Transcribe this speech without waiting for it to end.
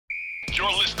You're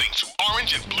listening to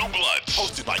Orange and Blue Bloods,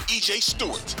 hosted by EJ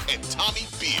Stewart and Tommy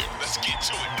Beer. Let's get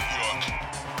to it, New York.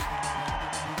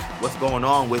 What's going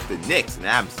on with the Knicks? And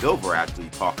Adam Silver actually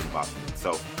talking about the Knicks.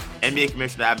 So, NBA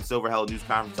Commissioner Adam Silver held a news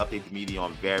conference to update the media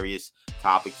on various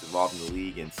topics involving the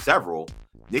league, and several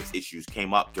Knicks issues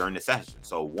came up during the session.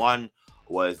 So, one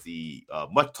was the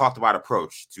much talked about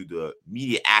approach to the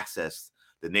media access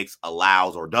the Knicks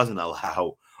allows or doesn't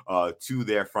allow to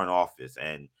their front office.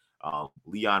 And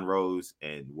Leon Rose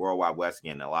and Worldwide West,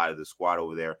 and a lot of the squad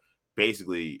over there,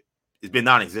 basically it's been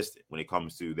non-existent when it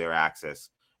comes to their access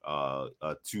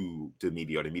to the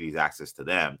media, or the media's access to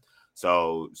them.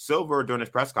 So Silver, during his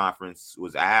press conference,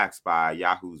 was asked by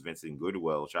Yahoo's Vincent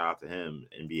Goodwill, shout out to him,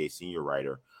 NBA senior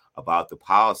writer, about the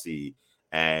policy.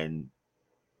 And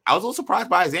I was a little surprised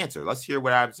by his answer. Let's hear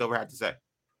what Adam Silver had to say.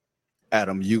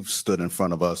 Adam, you've stood in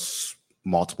front of us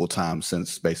multiple times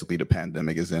since basically the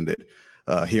pandemic has ended.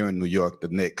 Here in New York, the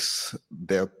Knicks,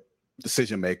 their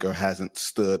decision maker hasn't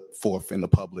stood forth in the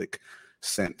public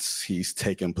since he's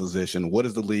taken position. What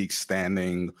is the league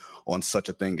standing on such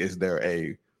a thing? Is there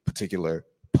a particular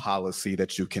policy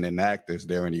that you can enact? Is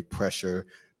there any pressure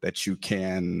that you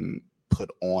can put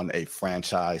on a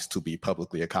franchise to be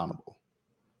publicly accountable?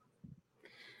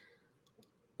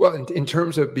 Well, in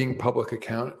terms of being publicly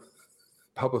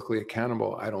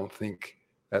accountable, I don't think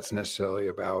that's necessarily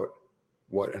about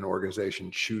what an organization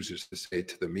chooses to say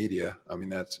to the media. I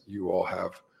mean, you all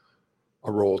have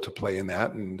a role to play in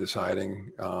that, and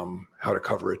deciding how to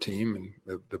cover a team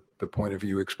and the point of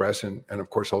view expressed. And of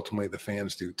course, ultimately the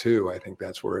fans do too. I think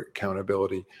that's where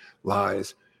accountability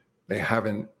lies. They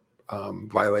haven't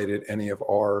violated any of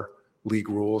our league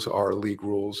rules. Our league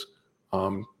rules,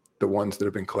 the ones that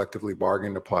have been collectively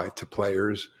bargained, apply to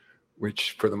players,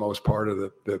 which for the most part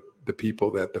are the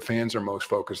people that the fans are most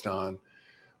focused on.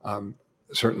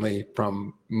 Certainly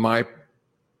from my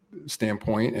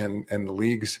standpoint and the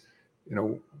league's,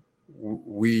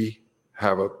 we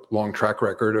have a long track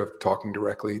record of talking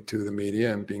directly to the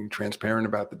media and being transparent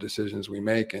about the decisions we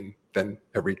make. And then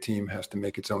every team has to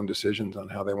make its own decisions on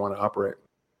how they want to operate.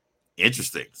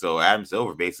 Interesting. So Adam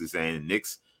Silver basically saying the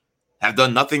Knicks have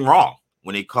done nothing wrong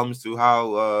when it comes to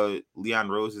how Leon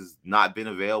Rose has not been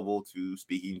available to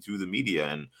speaking to the media.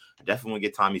 And I definitely want to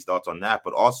get Tommy's thoughts on that.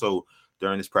 But also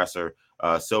during this presser,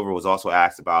 Silver was also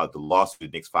asked about the lawsuit the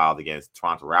Knicks filed against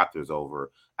Toronto Raptors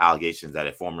over allegations that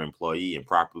a former employee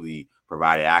improperly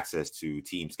provided access to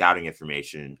team scouting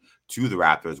information to the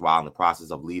Raptors while in the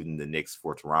process of leaving the Knicks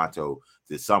for Toronto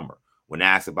this summer. When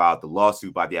asked about the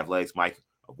lawsuit by the Athletics' Mike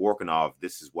Vorkunov,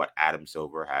 this is what Adam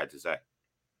Silver had to say.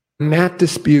 In that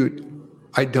dispute,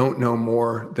 I don't know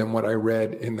more than what I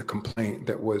read in the complaint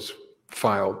that was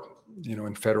filed,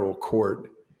 in federal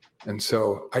court. And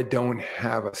so I don't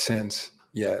have a sense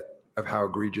yet of how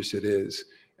egregious it is.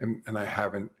 And I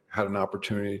haven't had an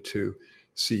opportunity to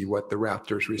see what the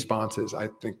Raptors' response is. I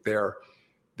think they're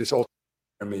this ultimate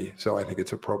enemy, so I think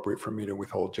it's appropriate for me to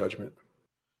withhold judgment.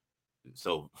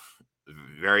 So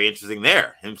very interesting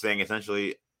there. Him saying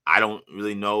essentially, I don't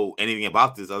really know anything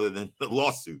about this other than the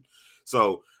lawsuit.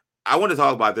 So I want to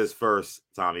talk about this first,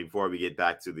 Tommy, before we get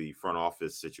back to the front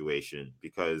office situation,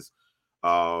 because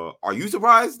are you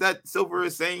surprised that Silver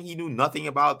is saying he knew nothing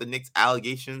about the Knicks'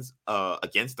 allegations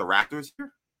against the Raptors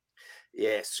here?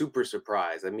 Yeah, super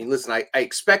surprised. I mean, listen, I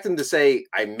expect him to say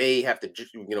I may have to,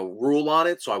 rule on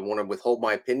it, so I want to withhold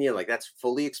my opinion. Like, that's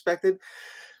fully expected.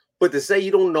 But to say you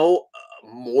don't know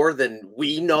more than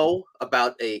we know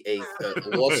about a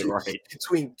lawsuit right.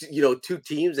 between two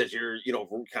teams that you're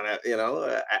kind of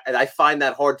and I find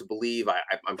that hard to believe.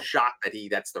 I'm shocked that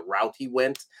that's the route he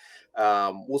went.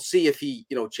 We'll see if he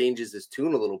changes his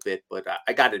tune a little bit, but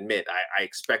I gotta admit I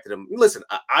expected him. Listen,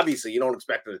 obviously you don't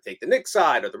expect him to take the Knicks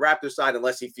side or the Raptors side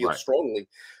unless he feels strongly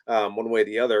one way or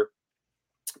the other.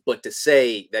 But to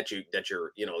say that you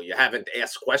haven't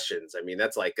asked questions, I mean,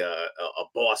 that's like a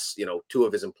boss, two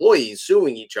of his employees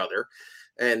suing each other,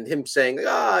 and him saying,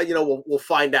 we'll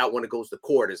find out when it goes to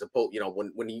court, as opposed,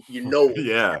 when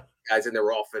yeah. Guys in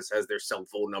their office has their cell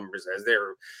phone numbers, has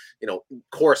their,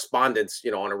 correspondence,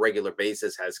 on a regular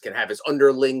basis, can have his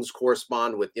underlings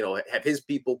correspond with, have his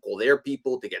people call their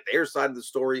people to get their side of the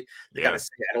story. They got to say,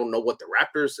 I don't know what the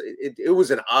Raptors, it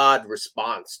was an odd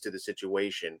response to the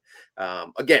situation.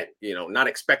 Again, not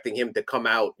expecting him to come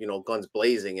out, guns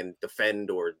blazing and defend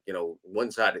or,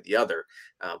 one side or the other.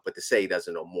 But to say he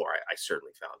doesn't know more, I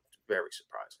certainly found very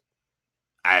surprising.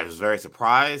 I was very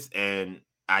surprised, and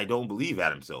I don't believe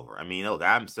Adam Silver. I mean, look,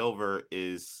 Adam Silver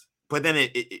is, but then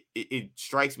it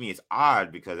strikes me as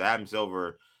odd because Adam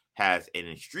Silver has an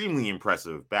extremely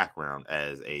impressive background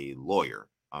as a lawyer.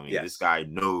 I mean, This guy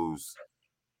knows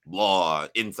law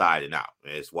inside and out.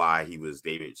 It's why he was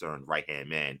David Stern's right-hand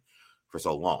man for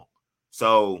so long.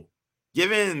 So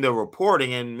given the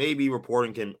reporting, and maybe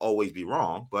reporting can always be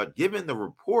wrong, but given the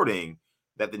reporting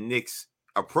that the Knicks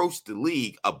approached the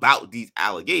league about these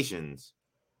allegations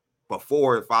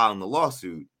before filing the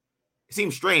lawsuit, it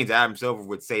seems strange that Adam Silver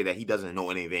would say that he doesn't know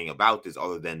anything about this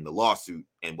other than the lawsuit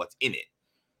and what's in it.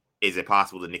 Is it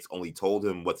possible the Knicks only told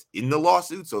him what's in the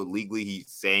lawsuit? So legally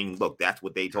he's saying, look, that's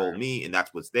what they told me and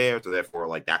that's what's there. So therefore,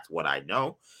 like, that's what I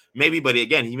know. Maybe, but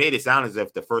again, he made it sound as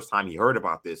if the first time he heard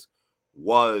about this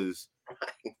was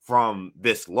from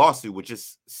this lawsuit, which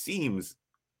just seems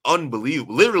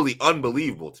unbelievable, literally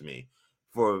unbelievable to me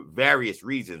for various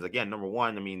reasons. Again, number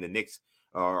one, I mean, the Knicks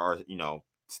are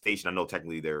stationed. I know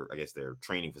technically their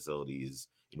training facility is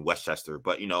in Westchester,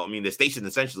 but I mean, they're stationed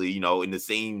essentially, in the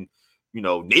same,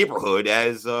 neighborhood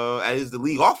as the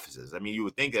league offices. I mean, you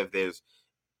would think that if there's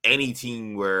any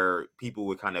team where people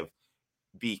would kind of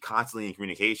be constantly in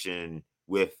communication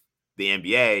with the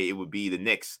NBA, it would be the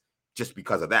Knicks, just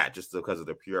because of that, just because of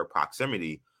the pure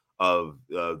proximity of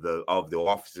the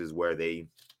offices where they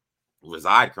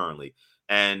reside currently.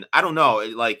 And I don't know,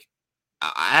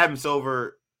 Adam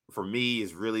Silver for me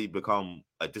has really become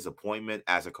a disappointment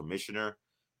as a commissioner,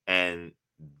 and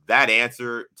that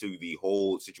answer to the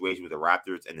whole situation with the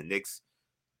Raptors and the Knicks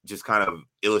just kind of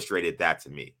illustrated that to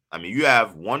me. I mean, you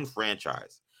have one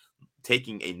franchise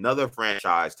taking another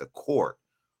franchise to court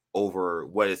over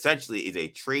what essentially is a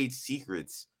trade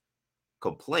secrets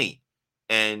complaint.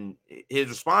 And his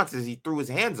response is he threw his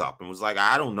hands up and was like,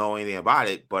 I don't know anything about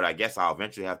it, but I guess I'll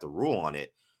eventually have to rule on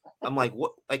it. I'm like,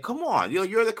 what? Like, come on,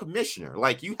 you're the commissioner.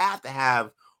 Like, you have to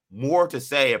have more to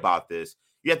say about this.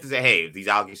 You have to say, hey, if these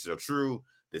allegations are true,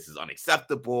 this is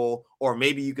unacceptable. Or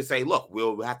maybe you could say, look,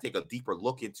 we'll have to take a deeper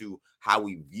look into how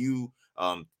we view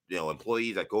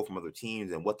employees that go from other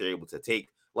teams and what they're able to take.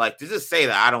 Like, to just say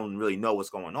that I don't really know what's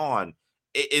going on,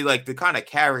 it like the kind of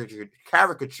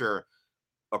caricature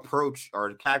approach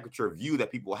or caricature view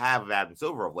that people have of Adam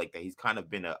Silver, of like that he's kind of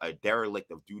been a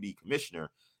derelict of duty commissioner.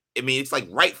 I mean, it's like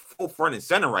right full front and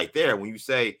center right there when you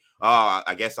say,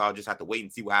 I guess I'll just have to wait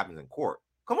and see what happens in court.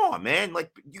 Come on, man.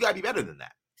 Like, you got to be better than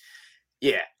that.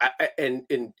 Yeah.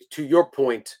 And to your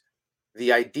point,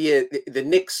 the idea, the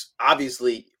Knicks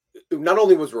obviously not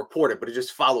only was reported, but it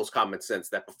just follows common sense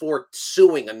that before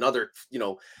suing another,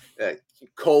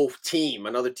 co-team,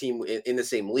 another team in the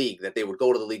same league, that they would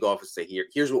go to the league office and say,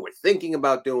 here's what we're thinking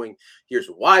about doing. Here's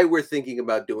why we're thinking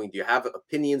about doing. Do you have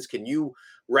opinions? Can you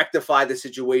rectify the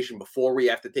situation before we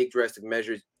have to take drastic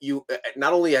measures? You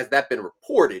not only has that been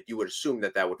reported, you would assume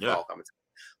that would follow common sense.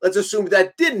 Let's assume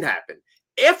that didn't happen.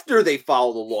 After they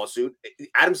follow the lawsuit,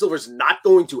 Adam Silver's not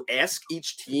going to ask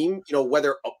each team,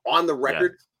 whether on the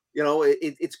record.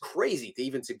 It's crazy to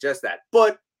even suggest that.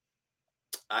 But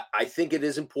I think it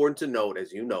is important to note,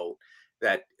 as you know,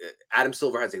 that Adam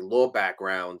Silver has a law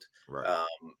background. Right.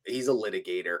 He's a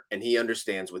litigator, and he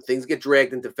understands when things get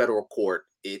dragged into federal court,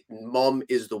 mum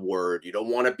is the word. You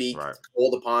don't want to be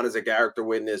called upon as a character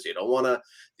witness. You don't want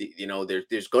to,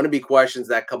 there's going to be questions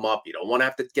that come up. You don't want to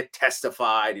have to get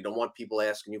testified. You don't want people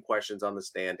asking you questions on the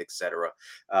stand, etc.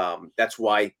 That's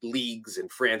why leagues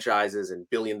and franchises and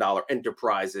billion-dollar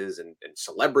enterprises and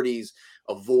celebrities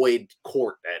avoid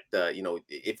court at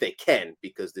if they can,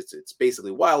 because it's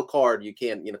basically wild card. You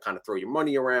can't kind of throw your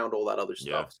money around, all that other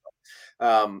stuff.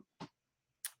 So,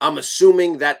 I'm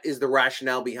assuming that is the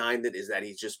rationale behind it, is that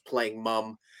he's just playing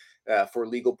mum for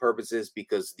legal purposes,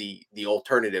 because the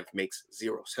alternative makes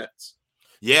zero sense.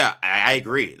 Yeah, I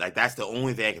agree. Like, that's the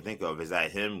only thing I can think of, is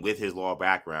that him with his law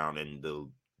background and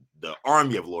the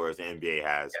army of lawyers the NBA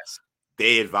has,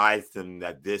 they advised him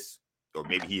that this, or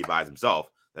maybe he advised himself,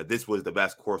 that this was the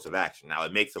best course of action. Now,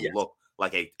 it makes him look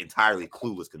like an entirely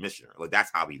clueless commissioner. Like,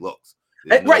 that's how he looks.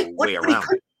 There's no way around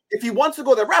it. If he wants to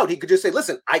go that route, he could just say,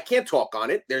 listen, I can't talk on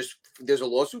it. There's a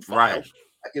lawsuit filed.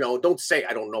 Right. Don't say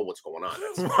I don't know what's going on.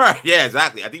 Right. Yeah,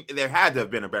 exactly. I think there had to have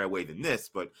been a better way than this,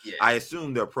 but I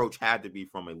assume the approach had to be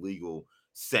from a legal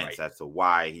sense as to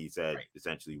why he said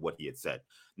essentially what he had said.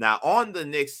 Now, on the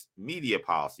Knicks media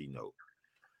policy note,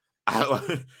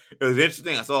 it was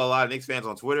interesting. I saw a lot of Knicks fans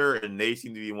on Twitter, and they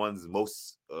seem to be ones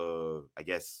most,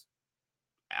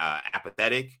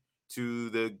 apathetic to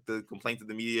the complaints of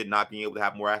the media not being able to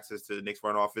have more access to the Knicks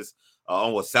front office,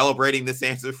 almost celebrating this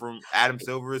answer from Adam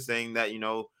Silver, saying that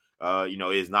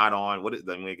is not on. Let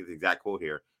me get the exact quote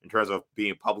here. In terms of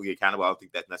being publicly accountable, I don't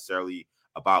think that's necessarily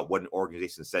about what an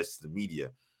organization says to the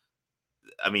media.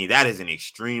 I mean, that is an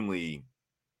extremely.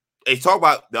 They talk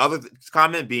about the other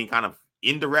comment being kind of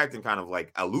indirect and kind of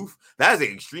like aloof. That is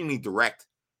an extremely direct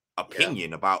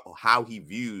opinion about how he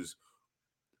views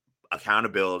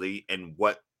accountability and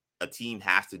what a team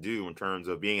has to do in terms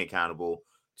of being accountable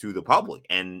to the public.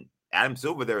 And Adam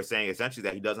Silver there is saying essentially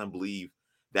that he doesn't believe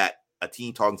that a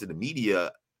team talking to the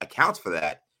media accounts for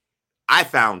that. I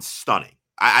found stunning.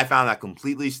 I found that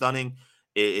completely stunning.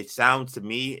 It sounds to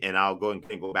me, and I'll go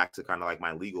back to kind of like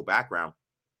my legal background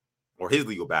or his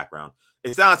legal background.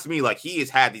 It sounds to me like he has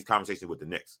had these conversations with the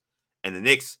Knicks, and the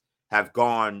Knicks have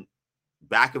gone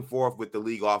back and forth with the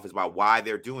league office about why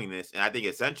they're doing this. And I think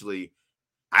essentially,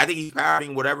 he's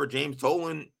parroting whatever James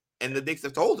Dolan and the Knicks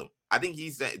have told him. I think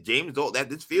he's James Dolan. That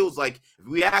this feels like if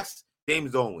we ask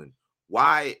James Dolan,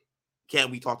 why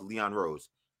can't we talk to Leon Rose?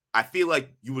 I feel like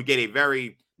you would get a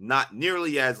very not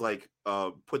nearly as like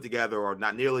put together or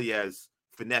not nearly as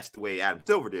finessed the way Adam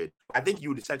Silver did. I think you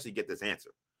would essentially get this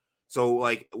answer. So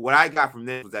like what I got from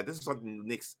this was that this is something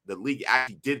the league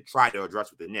actually did try to address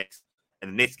with the Knicks,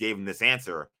 and the Knicks gave him this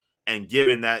answer. And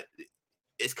given that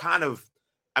it's kind of,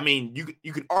 I mean,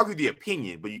 you could argue the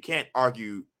opinion, but you can't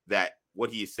argue that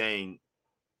what he is saying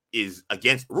is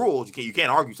against rules. You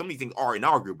can't argue. Some of these things are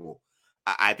inarguable.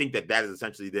 I think that is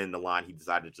essentially then the line he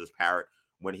decided to just parrot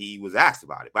when he was asked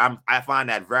about it. But I find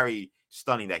that very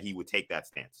stunning that he would take that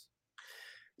stance.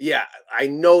 Yeah, I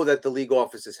know that the league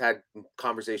office has had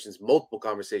multiple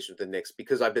conversations with the Knicks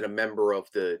because I've been a member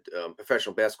of the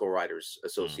Professional Basketball Writers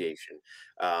Association.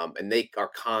 And they are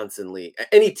constantly,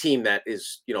 any team that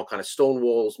is, kind of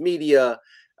stonewalls media,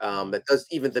 that does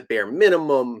even the bare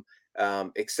minimum,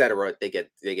 et cetera. They get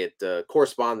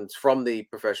correspondence from the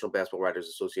Professional Basketball Writers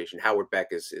Association. Howard Beck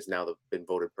is now been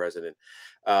voted president.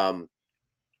 About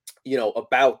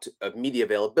media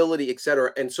availability, et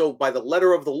cetera. And so by the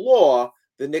letter of the law,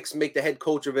 the Knicks make the head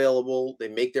coach available. They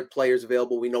make their players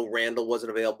available. We know Randall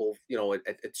wasn't available,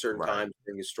 at certain times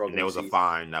during his struggle. And there was a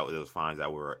fine. There was fines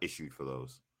that were issued for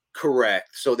those. Correct.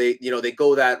 So they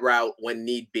go that route when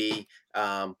need be.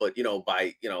 But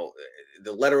by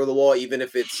the letter of the law, even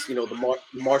if it's the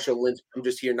Marshall Lynch, I'm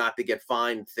just here not to get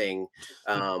fined thing.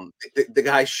 The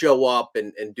guys show up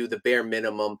and do the bare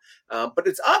minimum. But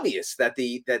it's obvious that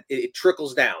it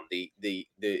trickles down. The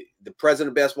president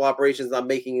of basketball operations not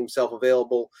making himself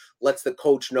available, lets the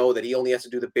coach know that he only has to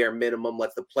do the bare minimum,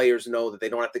 lets the players know that they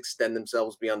don't have to extend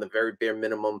themselves beyond the very bare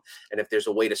minimum. And if there's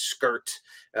a way to skirt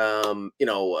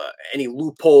any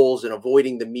loopholes and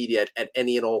avoiding the media at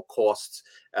any and all costs,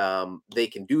 they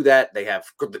can do that. They have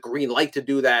the green light to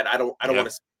do that. I don't want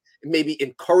to maybe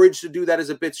encourage to do that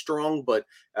is a bit strong, but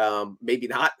maybe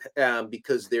not,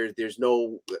 because there's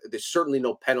certainly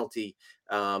no penalty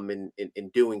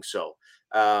in doing so.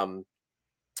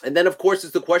 And then, of course,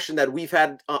 it's the question that we've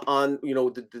had on,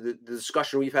 the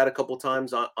discussion we've had a couple of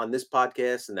times on this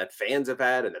podcast, and that fans have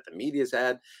had, and that the media's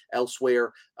had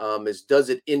elsewhere, is does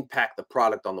it impact the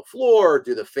product on the floor?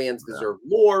 Do the fans deserve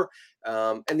more?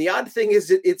 And the odd thing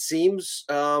is, it seems,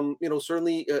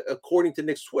 certainly according to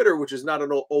Knicks Twitter, which is not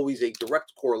always a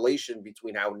direct correlation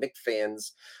between how Knicks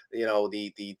fans,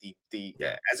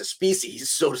 as a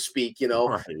species, so to speak, they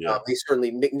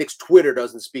certainly Knicks Twitter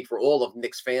doesn't speak for all of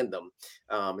Knicks fandom.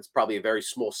 It's probably a very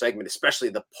small segment, especially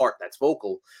the part that's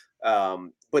vocal.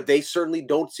 But they certainly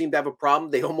don't seem to have a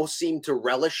problem. They almost seem to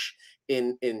relish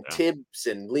in Tibbs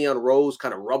and Leon Rose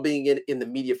kind of rubbing it in the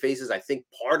media faces. I think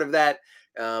part of that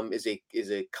is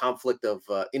a conflict of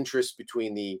interest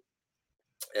between the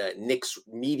Knicks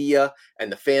media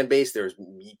and the fan base. There's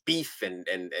beef and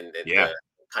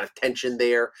kind of tension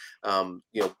there,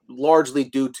 largely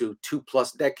due to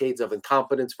 2+ decades of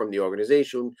incompetence from the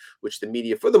organization, which the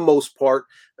media, for the most part,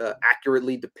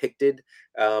 accurately depicted.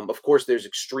 Of course, there's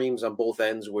extremes on both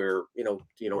ends where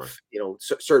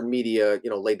certain media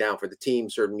lay down for the team,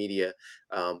 certain media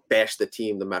bash the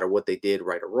team no matter what they did,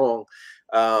 right or wrong.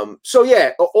 So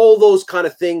yeah, all those kind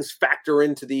of things factor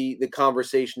into the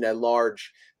conversation at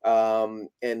large. That's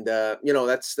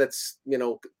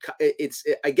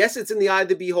I guess it's in the eye of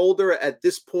the beholder at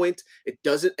this point. It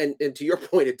doesn't, and to your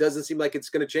point, it doesn't seem like it's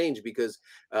going to change because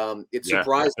it's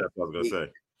surprising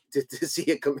to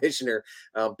see a commissioner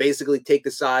basically take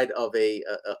the side of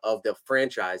of the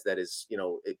franchise that is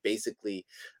basically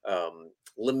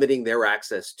limiting their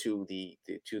access to the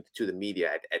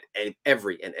media at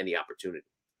every and any opportunity.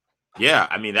 Yeah,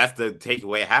 I mean, that's the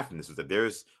takeaway I have from this is that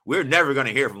we're never going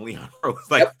to hear from Leon Rose.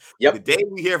 Like the day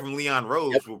we hear from Leon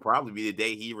Rose will probably be the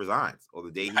day he resigns or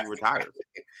the day he retires.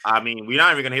 I mean, we're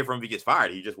not even going to hear from him if he gets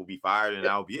fired. He just will be fired and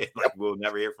that'll be it. Like we'll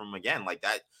never hear from him again. Like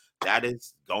that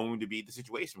is going to be the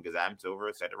situation because Adam Silver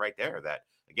said it right there that,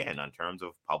 again, in terms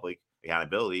of public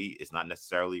accountability, it's not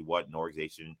necessarily what an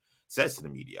organization says to the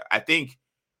media. I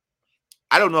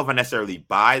don't know if I necessarily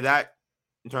buy that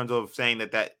in terms of saying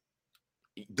that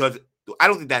does I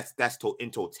don't think that's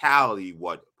in totality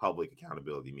what public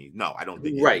accountability means. No, I don't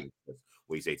think Right.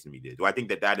 what you say to me did. Do I think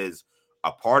that is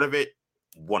a part of it?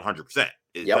 100%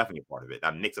 is definitely a part of it.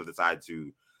 Now, Knicks have decided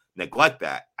to neglect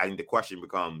that. I think the question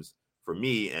becomes for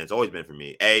me, and it's always been for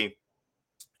me,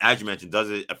 as you mentioned, does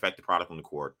it affect the product on the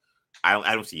court?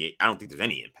 I don't see it. I don't think there's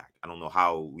any impact. I don't know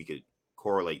how we could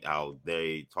correlate how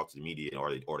they talk to the media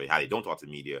or how they don't talk to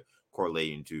the media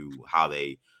correlating to how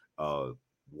they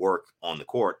work on the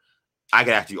court. I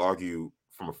could actually argue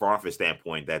from a front office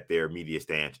standpoint that their media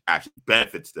stance actually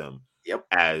benefits them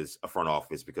as a front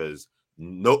office because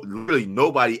literally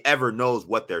nobody ever knows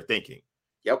what they're thinking.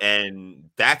 And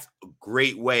that's a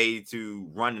great way to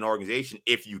run an organization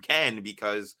if you can,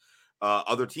 because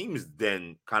other teams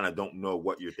then kind of don't know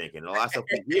what you're thinking. And a lot of stuff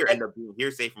we hear end up being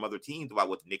hearsay from other teams about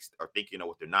what the Knicks are thinking or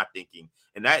what they're not thinking.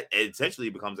 And that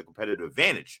essentially becomes a competitive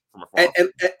advantage from a front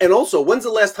office. And also, when's the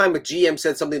last time a GM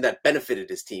said something that benefited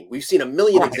his team? We've seen a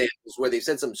million examples where they've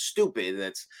said something stupid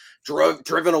that's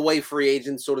driven away free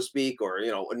agents, so to speak, or,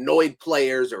 annoyed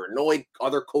players or annoyed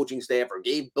other coaching staff or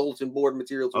gave bulletin board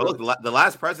materials. Oh, look, the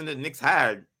last president Knicks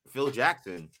had, Phil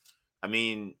Jackson. I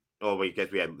mean,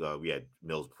 because we had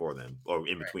Mills before them or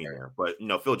in between there. But,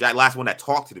 Phil Jackson, last one that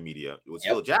talked to the media was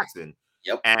Phil Jackson.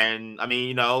 And, I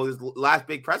mean, his last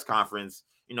big press conference,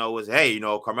 was, hey,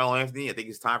 Carmelo Anthony, I think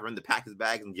it's time for him to pack his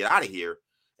bags and get out of here.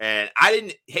 And I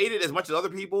didn't hate it as much as other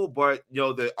people, but,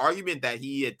 the argument that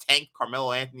he had tanked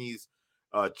Carmelo Anthony's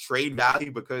trade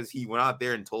value because he went out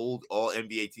there and told all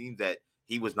NBA teams that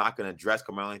he was not going to dress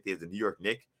Carmelo Anthony as a New York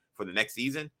Knick for the next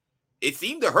season. It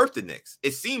seemed to hurt the Knicks.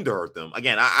 It seemed to hurt them.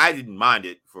 Again, I didn't mind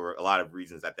it for a lot of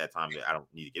reasons at that time that I don't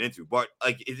need to get into. But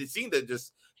it seemed to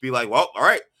just be like, well, all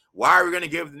right, why are we going to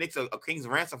give the Knicks a king's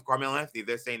ransom for Carmelo Anthony if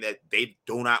they're saying that they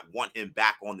do not want him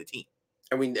back on the team?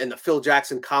 I mean, and the Phil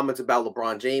Jackson comments about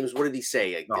LeBron James, what did he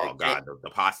say? God, the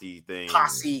posse thing.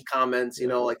 Posse comments,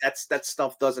 that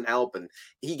stuff doesn't help. And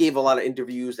he gave a lot of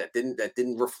interviews that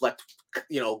didn't reflect,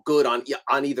 good on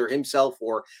either himself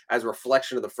or as a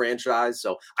reflection of the franchise.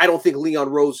 So I don't think Leon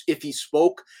Rose, if he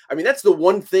spoke, I mean, that's the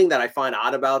one thing that I find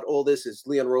odd about all this is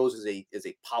Leon Rose is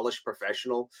a polished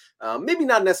professional. Maybe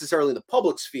not necessarily in the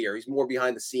public sphere. He's more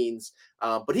behind the scenes,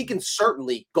 but he can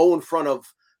certainly go in front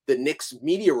of the Knicks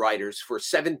media writers for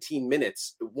 17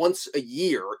 minutes once a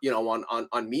year,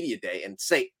 on media day and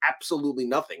say absolutely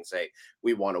nothing. Say,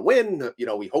 we want to win.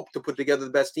 We hope to put together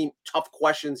the best team. Tough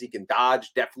questions. He can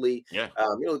dodge definitely. Yeah.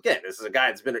 Again, this is a guy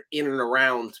that's been in and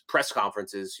around press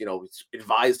conferences,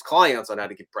 advised clients on how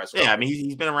to get press conferences. I mean,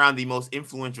 he's been around the most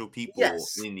influential people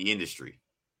in the industry.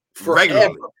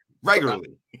 Forever.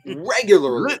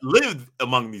 Regularly lived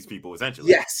among these people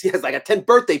essentially. Yes, like at 10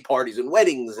 birthday parties and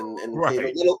weddings and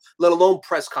let alone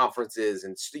press conferences,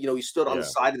 and he stood on the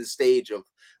side of the stage of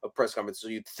press conferences. So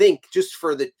you'd think just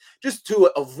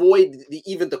to avoid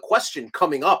even the question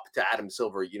coming up to Adam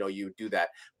Silver, you do that.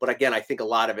 But again, I think a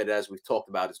lot of it, as we've talked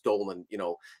about, is Dolan,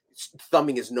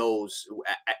 thumbing his nose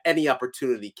at any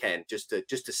opportunity can just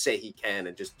to say he can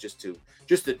and just to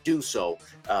do so.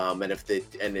 And if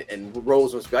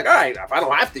Rose must be like, all right, if I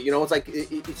don't have to, it's like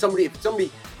if somebody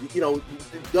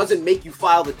doesn't make you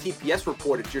file the TPS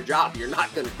report, it's your job. You're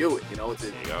not going to do it.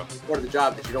 It's part of the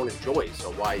job that you don't enjoy.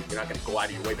 So why you're not going to go out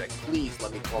of your way, be like, please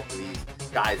let me talk to these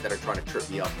guys that are trying to trip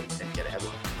me up and get ahead of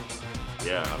me.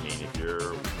 Yeah, I mean, if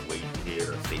you're waiting to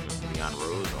hear a statement from Leon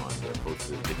Rose on the approach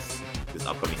to this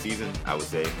upcoming season, I would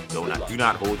say do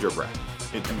not hold your breath.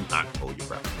 Do not hold your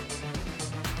breath.